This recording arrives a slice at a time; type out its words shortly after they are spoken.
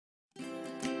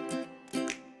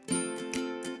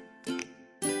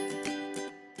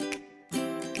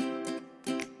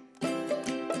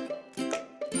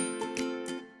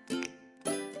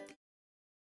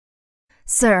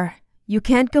Sir, you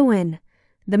can't go in.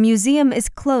 The museum is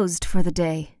closed for the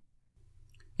day.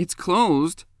 It's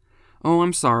closed? Oh,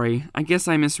 I'm sorry. I guess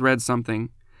I misread something.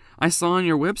 I saw on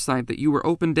your website that you were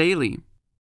open daily.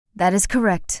 That is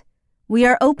correct. We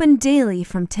are open daily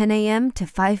from 10 a.m. to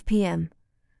 5 p.m.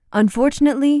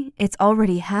 Unfortunately, it's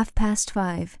already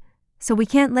 5:30, so we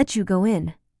can't let you go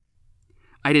in.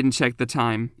 I didn't check the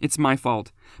time. It's my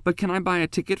fault. But can I buy a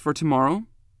ticket for tomorrow?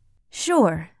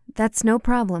 Sure, that's no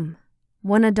problem.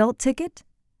 One adult ticket?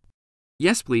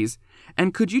 Yes, please.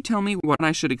 And could you tell me what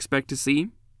I should expect to see?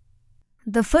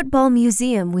 The football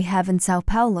museum we have in Sao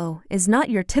Paulo is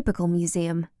not your typical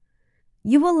museum.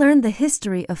 You will learn the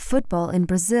history of football in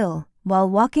Brazil while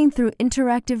walking through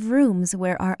interactive rooms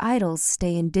where our idols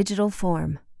stay in digital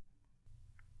form.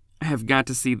 I have got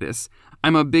to see this.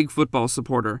 I'm a big football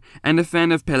supporter and a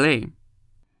fan of Pelé.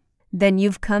 Then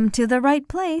you've come to the right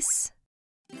place.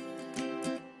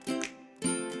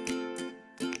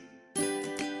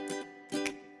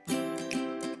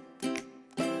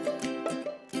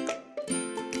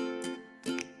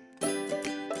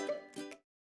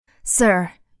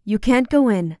 Sir, you can't go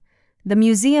in. The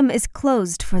museum is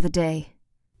closed for the day.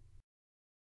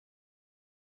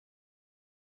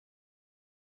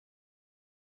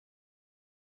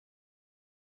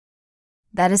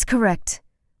 That is correct.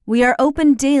 We are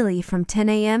open daily from 10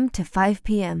 a.m. to 5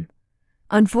 p.m.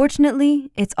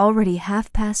 Unfortunately, it's already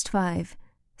 5:30,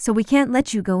 so we can't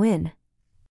let you go in.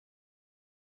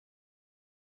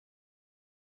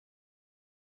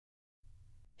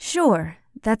 Sure,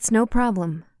 that's no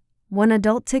problem. One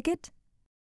adult ticket?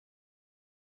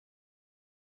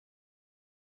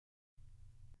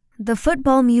 The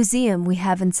football museum we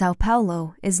have in Sao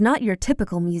Paulo is not your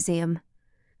typical museum.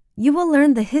 You will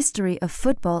learn the history of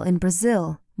football in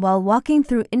Brazil while walking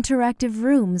through interactive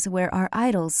rooms where our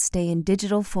idols stay in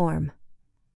digital form.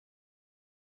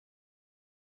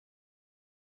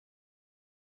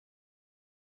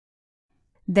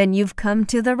 Then you've come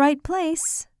to the right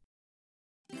place.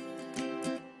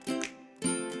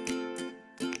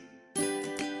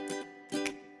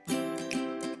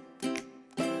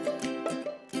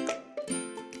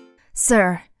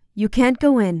 Sir, you can't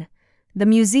go in. The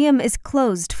museum is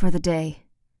closed for the day.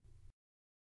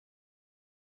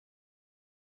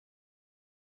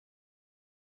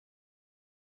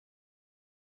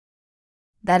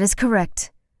 That is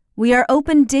correct. We are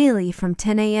open daily from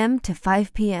 10 a.m. to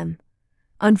 5 p.m.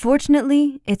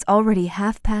 Unfortunately, it's already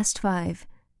 5:30,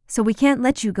 so we can't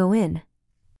let you go in.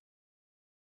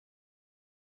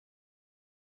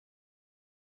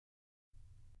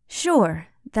 Sure,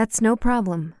 that's no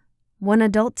problem. One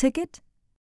adult ticket?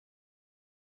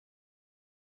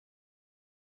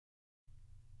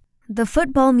 The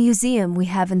football museum we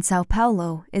have in Sao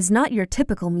Paulo is not your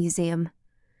typical museum.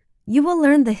 You will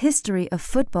learn the history of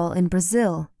football in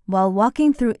Brazil while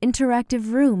walking through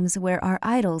interactive rooms where our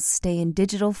idols stay in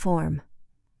digital form.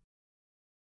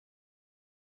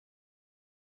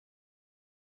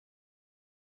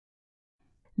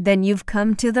 Then you've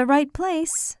come to the right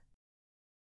place.